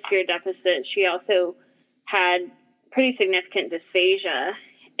right hemisphere deficit, she also had pretty significant dysphagia.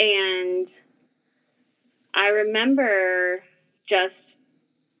 And I remember just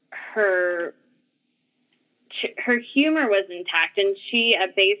her humor was intact, and she,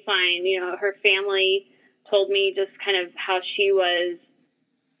 at baseline, you know, her family told me just kind of how she was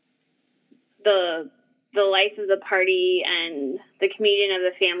the life of the party and the comedian of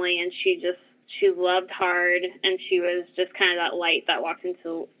the family, and she loved hard, and she was just kind of that light that walked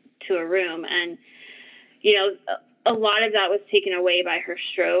into a room. And you know, a lot of that was taken away by her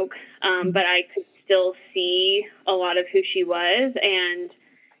stroke, but I could still see a lot of who she was. And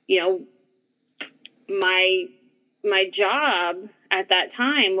you know, my job at that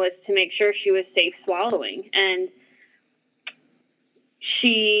time was to make sure she was safe swallowing. And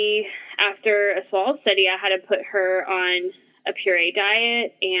she, after a swallow study, I had to put her on a puree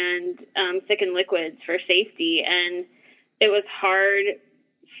diet and thickened liquids for safety. And it was hard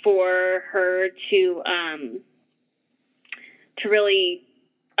for her to really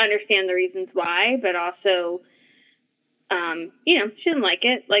understand the reasons why, but also, you know, she didn't like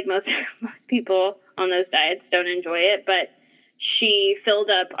it. Like most people on those diets don't enjoy it, but she filled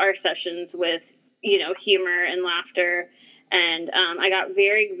up our sessions with, you know, humor and laughter. And I got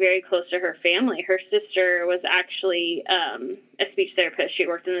very, very close to her family. Her sister was actually a speech therapist. She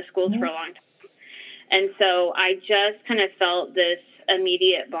worked in the schools for a long time. And so I just kind of felt this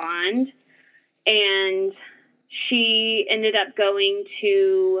immediate bond. And she ended up going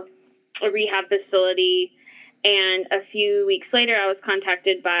to a rehab facility. And a few weeks later, I was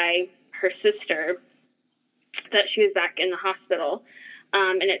contacted by her sister that she was back in the hospital.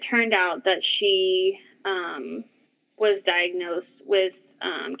 And it turned out that she was diagnosed with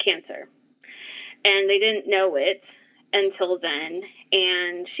cancer. And they didn't know it until then.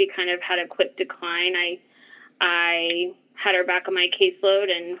 And she kind of had a quick decline. I had her back on my caseload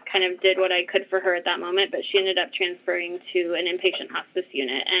and kind of did what I could for her at that moment, but she ended up transferring to an inpatient hospice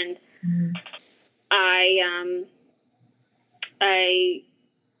unit. And I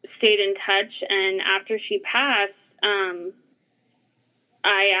stayed in touch, and after she passed,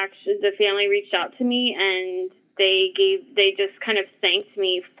 the family reached out to me, and they just kind of thanked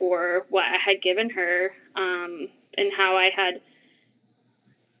me for what I had given her, and how I had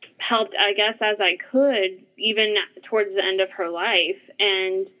helped, I guess, as I could, even towards the end of her life.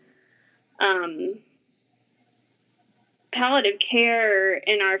 And palliative care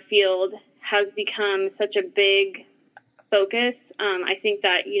in our field has become such a big focus. I think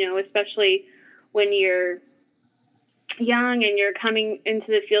that, you know, especially when you're young and you're coming into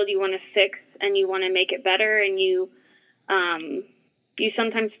the field, you want to fix and you want to make it better, and you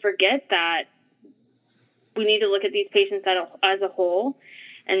sometimes forget that we need to look at these patients as a whole.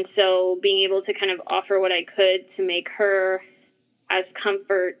 And so being able to kind of offer what I could to make her as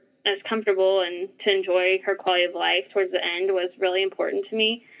comfortable and to enjoy her quality of life towards the end was really important to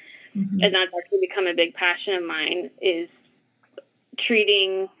me. And that's actually become a big passion of mine, is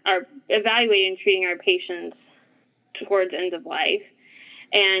evaluating and treating our patients towards end of life.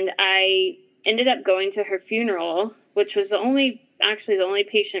 And I ended up going to her funeral, which was the only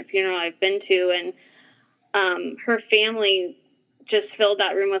patient funeral I've been to. And her family just filled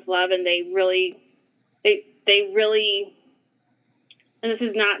that room with love, and they really, and this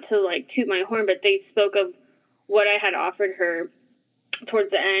is not to like toot my horn, but they spoke of what I had offered her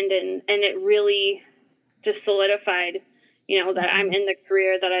towards the end, and it really just solidified, you know, that I'm in the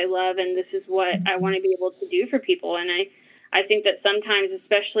career that I love, and this is what I want to be able to do for people. And I think that sometimes,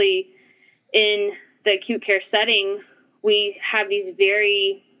 especially in the acute care setting, we have these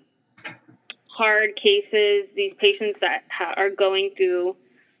very hard cases, these patients that are going through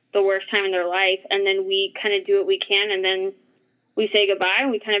the worst time in their life, and then we kind of do what we can, and then we say goodbye, and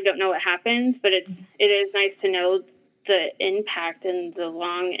we kind of don't know what happens. But it is nice to know the impact and the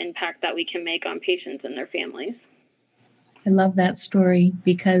long impact that we can make on patients and their families. I love that story,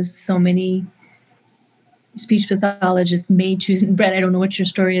 because so many speech pathologists may choose, Brett, I don't know what your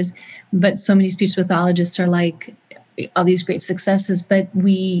story is, but so many speech pathologists are like, all these great successes, but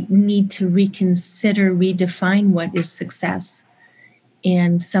we need to redefine what is success.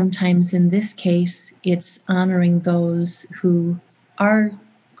 And sometimes in this case, it's honoring those who are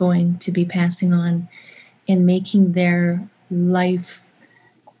going to be passing on and making their life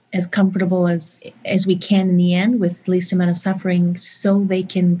as comfortable as we can in the end, with the least amount of suffering, so they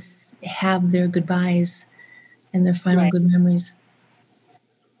can have their goodbyes and their final good memories.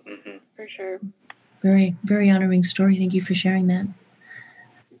 For sure. Very, very honoring story. Thank you for sharing that.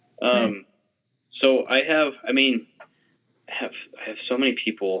 So I have so many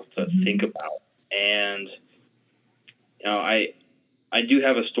people to think about, and you know, I do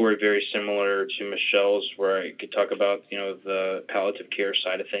have a story very similar to Michelle's where I could talk about, the palliative care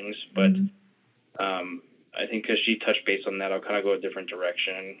side of things, but I think because she touched base on that, I'll kind of go a different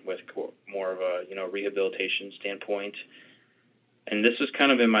direction with more of a, rehabilitation standpoint. And this is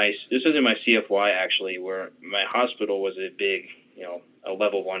kind of in my CFY actually, where my hospital was a big, a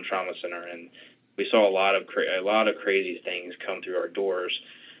level 1 trauma center, and we saw a lot of crazy things come through our doors.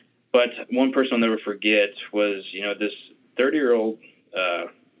 But one person I'll never forget was, this 30-year-old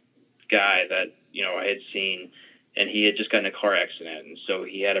guy that, I had seen, and he had just gotten in a car accident. And so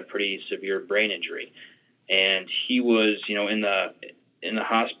he had a pretty severe brain injury. And he was, in the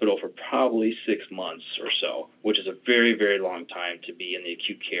hospital for probably 6 months or so, which is a very, very long time to be in the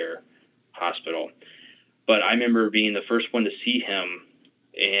acute care hospital. But I remember being the first one to see him,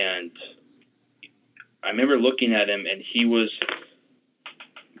 and I remember looking at him, and he was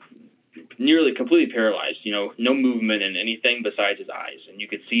nearly completely paralyzed, no movement in anything besides his eyes. And you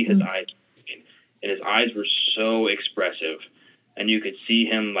could see his eyes, and his eyes were so expressive. And you could see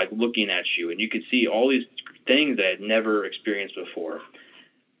him like looking at you, and you could see all these things that I had never experienced before.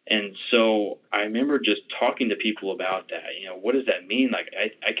 And so I remember just talking to people about that. What does that mean? Like,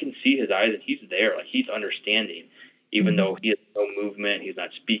 I can see his eyes, and he's there, like he's understanding, even though he has no movement, he's not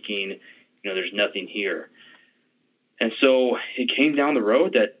speaking, there's nothing here. And so it came down the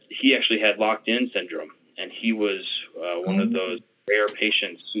road that he actually had locked-in syndrome, and he was one of those rare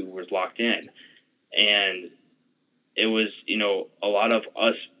patients who was locked in. And it was, a lot of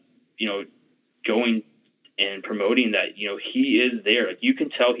us, going and promoting that, he is there. Like, you can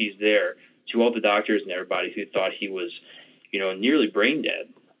tell he's there to all the doctors and everybody who thought he was, nearly brain dead.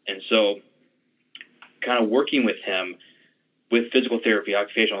 And so kind of working with him with physical therapy,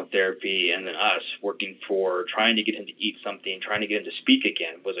 occupational therapy, and then us working for trying to get him to eat something, trying to get him to speak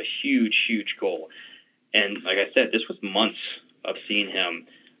again was a huge, huge goal. And like I said, this was months of seeing him.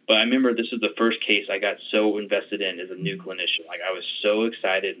 But I remember this is the first case I got so invested in as a new clinician. Like, I was so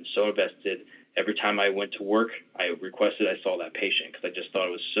excited and so invested. Every time I went to work, I requested I saw that patient because I just thought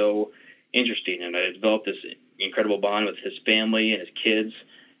it was so interesting. And I developed this incredible bond with his family and his kids.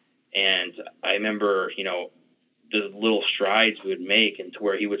 And I remember, the little strides we would make, and to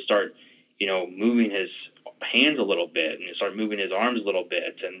where he would start, moving his hands a little bit and start moving his arms a little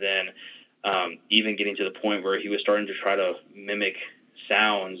bit. And then even getting to the point where he was starting to try to mimic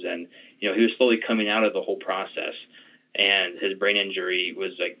sounds, and he was slowly coming out of the whole process, and his brain injury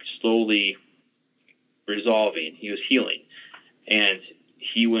was like slowly resolving. He was healing, and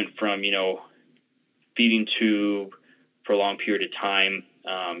he went from feeding tube for a long period of time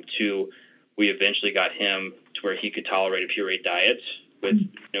to we eventually got him to where he could tolerate a pureed diet with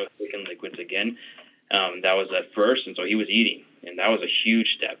thickened liquids again. That was at first, and so he was eating, and that was a huge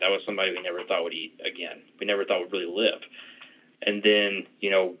step. That was somebody we never thought would eat again. We never thought would really live. And then,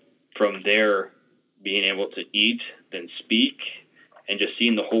 from there, being able to eat, then speak, and just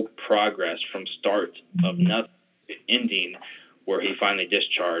seeing the whole progress from start of nothing to ending, where he finally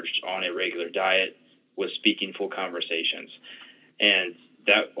discharged on a regular diet, was speaking full conversations. And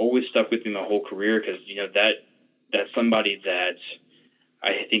that always stuck with me my whole career because, that's somebody that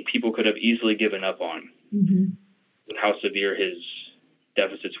I think people could have easily given up on with how severe his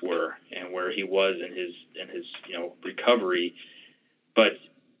deficits were and where he was in his recovery. But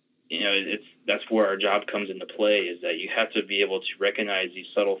that's where our job comes into play, is that you have to be able to recognize these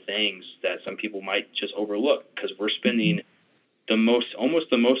subtle things that some people might just overlook, because we're spending almost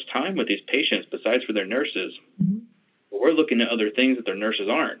the most time with these patients besides for their nurses. But we're looking at other things that their nurses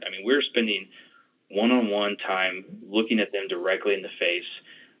aren't. I mean, we're spending one-on-one time looking at them directly in the face,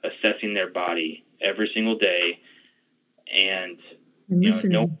 assessing their body every single day, and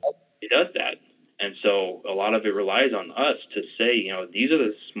nobody does that. And so a lot of it relies on us to say, these are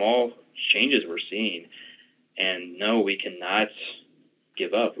the small changes we're seeing, and no, we cannot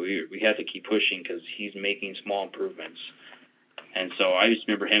give up. We have to keep pushing because he's making small improvements. And so I just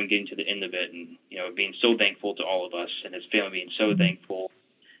remember him getting to the end of it, and being so thankful to all of us, and his family being so thankful.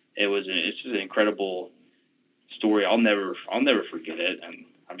 It's just an incredible story. I'll never forget it, and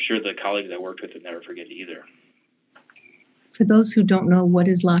I'm sure the colleagues I worked with would never forget it either. For those who don't know, what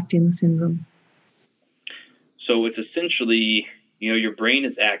is locked-in syndrome? So it's essentially, your brain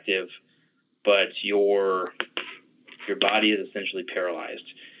is active, but your body is essentially paralyzed.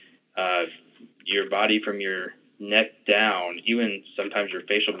 Your body from your neck down, even sometimes your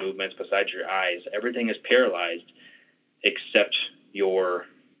facial movements besides your eyes, everything is paralyzed except your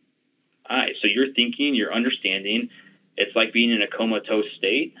eyes. So you're thinking, you're understanding. It's like being in a comatose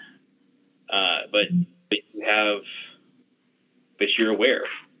state, but you're aware.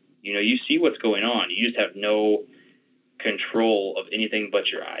 You see what's going on. You just have no control of anything but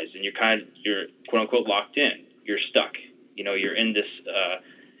your eyes, and you're quote unquote locked in. You're stuck. You're in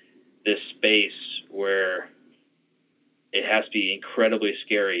this space where it has to be incredibly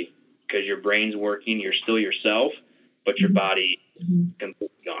scary because your brain's working, you're still yourself, but your body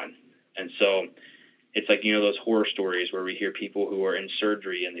completely gone. And so it's like, those horror stories where we hear people who are in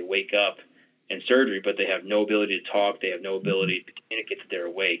surgery and they wake up in surgery, but they have no ability to talk. They have no ability to communicate that they're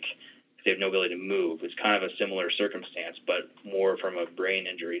awake. They have no ability to move. It's kind of a similar circumstance, but more from a brain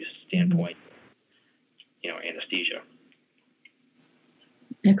injury standpoint, anesthesia.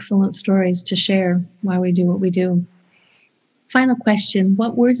 Excellent stories to share why we do what we do. Final question.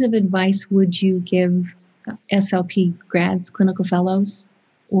 What words of advice would you give SLP grads, clinical fellows,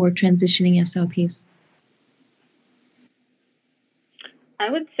 or transitioning SLPs? I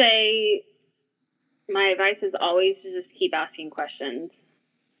would say my advice is always to just keep asking questions.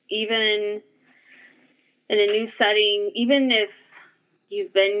 Even in a new setting, even if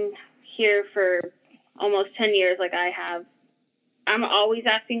you've been here for almost 10 years like I have, I'm always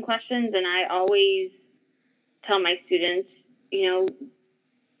asking questions, and I always tell my students, you're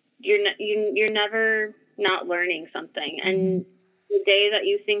never not learning something. And the day that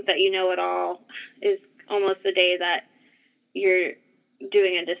you think that you know it all is almost the day that you're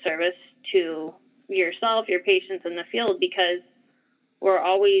doing a disservice to yourself, your patients, in the field, because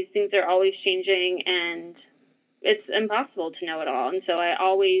things are always changing, and it's impossible to know it all. And so I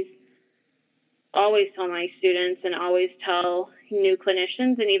always tell my students, and always tell new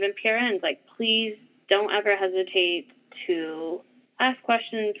clinicians and even PRNs, like, please don't ever hesitate to ask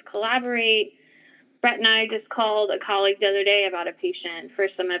questions, collaborate. Brett and I just called a colleague the other day about a patient for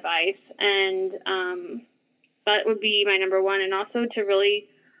some advice, and that would be my number one. And also to really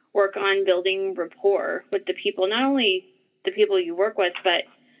work on building rapport with the people, not only the people you work with, but,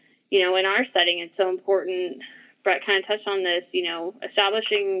 in our setting, it's so important. Brett kind of touched on this,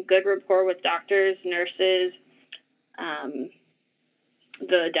 establishing good rapport with doctors, nurses,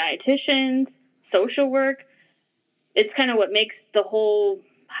 the dietitians, social work. It's kind of what makes the whole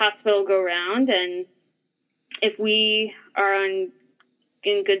hospital go round. And if we are in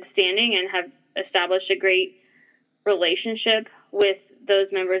good standing and have established a great relationship with those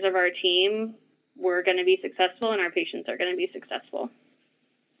members of our team, we're going to be successful, and our patients are going to be successful.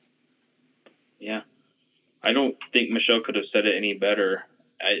 Yeah. I don't think Michelle could have said it any better.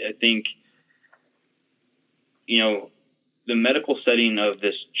 I think, the medical setting of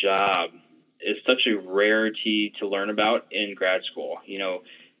this job is such a rarity to learn about in grad school.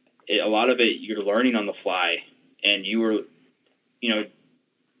 A lot of it you're learning on the fly, and you're going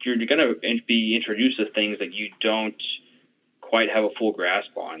to be introduced to things that you don't quite have a full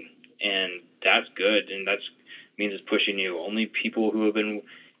grasp on, and that's good, and that means it's pushing you. Only people who have been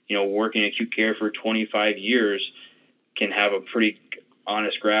working in acute care for 25 years can have a pretty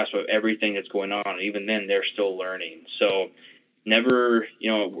honest grasp of everything that's going on. Even then, they're still learning. So never,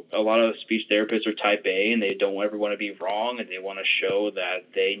 a lot of speech therapists are type A, and they don't ever want to be wrong, and they want to show that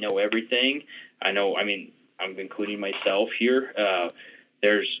they know everything. I'm including myself here.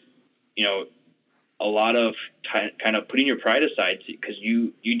 There's, a lot of kind of putting your pride aside, because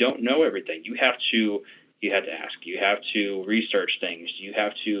you don't know everything. You have to ask. You have to research things. You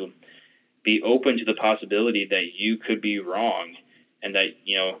have to be open to the possibility that you could be wrong, and that,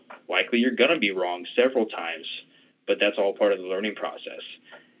 likely you're going to be wrong several times, but that's all part of the learning process.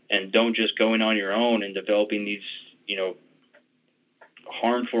 And don't just go in on your own and developing these,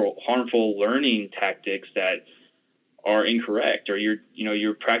 harmful learning tactics that are incorrect, or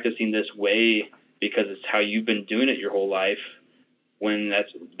you're practicing this way because it's how you've been doing it your whole life, when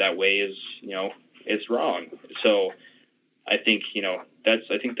that way is, it's wrong. So I think,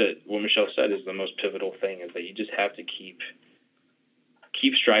 I think that what Michelle said is the most pivotal thing, is that you just have to keep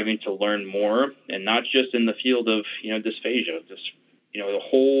striving to learn more, and not just in the field of, dysphagia, just, the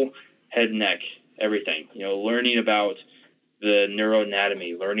whole head, neck, everything, learning about the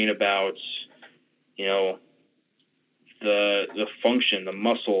neuroanatomy, learning about, the function, the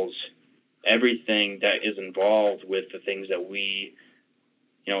muscles, everything that is involved with the things that we,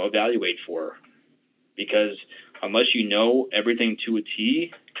 evaluate for. Because unless you know everything to a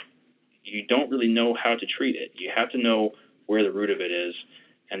T, you don't really know how to treat it. You have to know where the root of it is,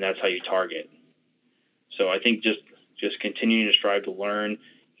 and that's how you target. So I think just continuing to strive to learn,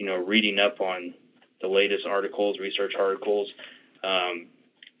 reading up on the latest articles, research articles,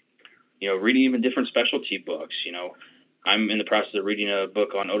 reading even different specialty books. I'm in the process of reading a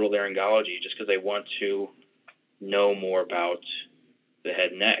book on otolaryngology just because I want to know more about the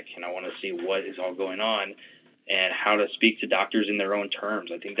head and neck, and I want to see what is all going on and how to speak to doctors in their own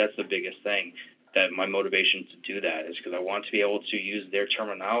terms. I think that's the biggest thing. my motivation to do that is because I want to be able to use their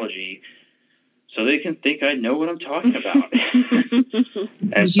terminology so they can think I know what I'm talking about.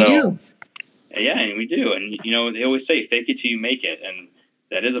 And you do. Yeah, and we do. And, they always say, fake it till you make it. And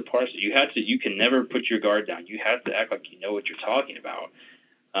that is a part of it. You can never put your guard down. You have to act like you know what you're talking about.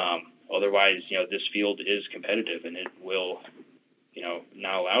 Otherwise, this field is competitive, and it will,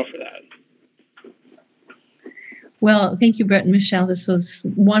 not allow for that. Well, thank you, Brett and Michelle. This was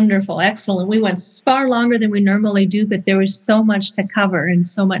wonderful, excellent. We went far longer than we normally do, but there was so much to cover and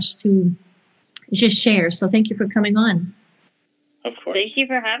so much to just share. So thank you for coming on. Of course. Thank you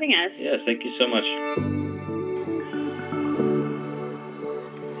for having us. Yeah, thank you so much.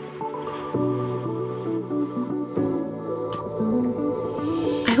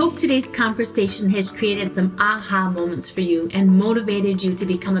 I hope today's conversation has created some aha moments for you and motivated you to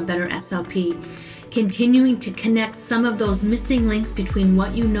become a better SLP, continuing to connect some of those missing links between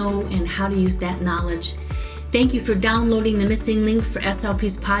what you know and how to use that knowledge. Thank you for downloading the Missing Link for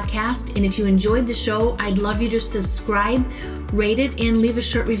SLP's podcast. And if you enjoyed the show, I'd love you to subscribe, rate it, and leave a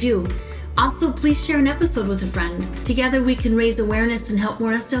short review. Also, please share an episode with a friend. Together we can raise awareness and help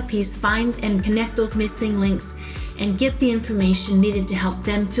more SLPs find and connect those missing links and get the information needed to help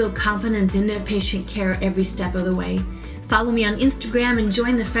them feel confident in their patient care every step of the way. Follow me on Instagram and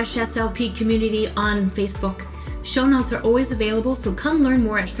join the Fresh SLP community on Facebook. Show notes are always available, so come learn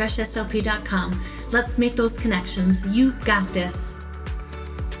more at freshslp.com. Let's make those connections. You got this.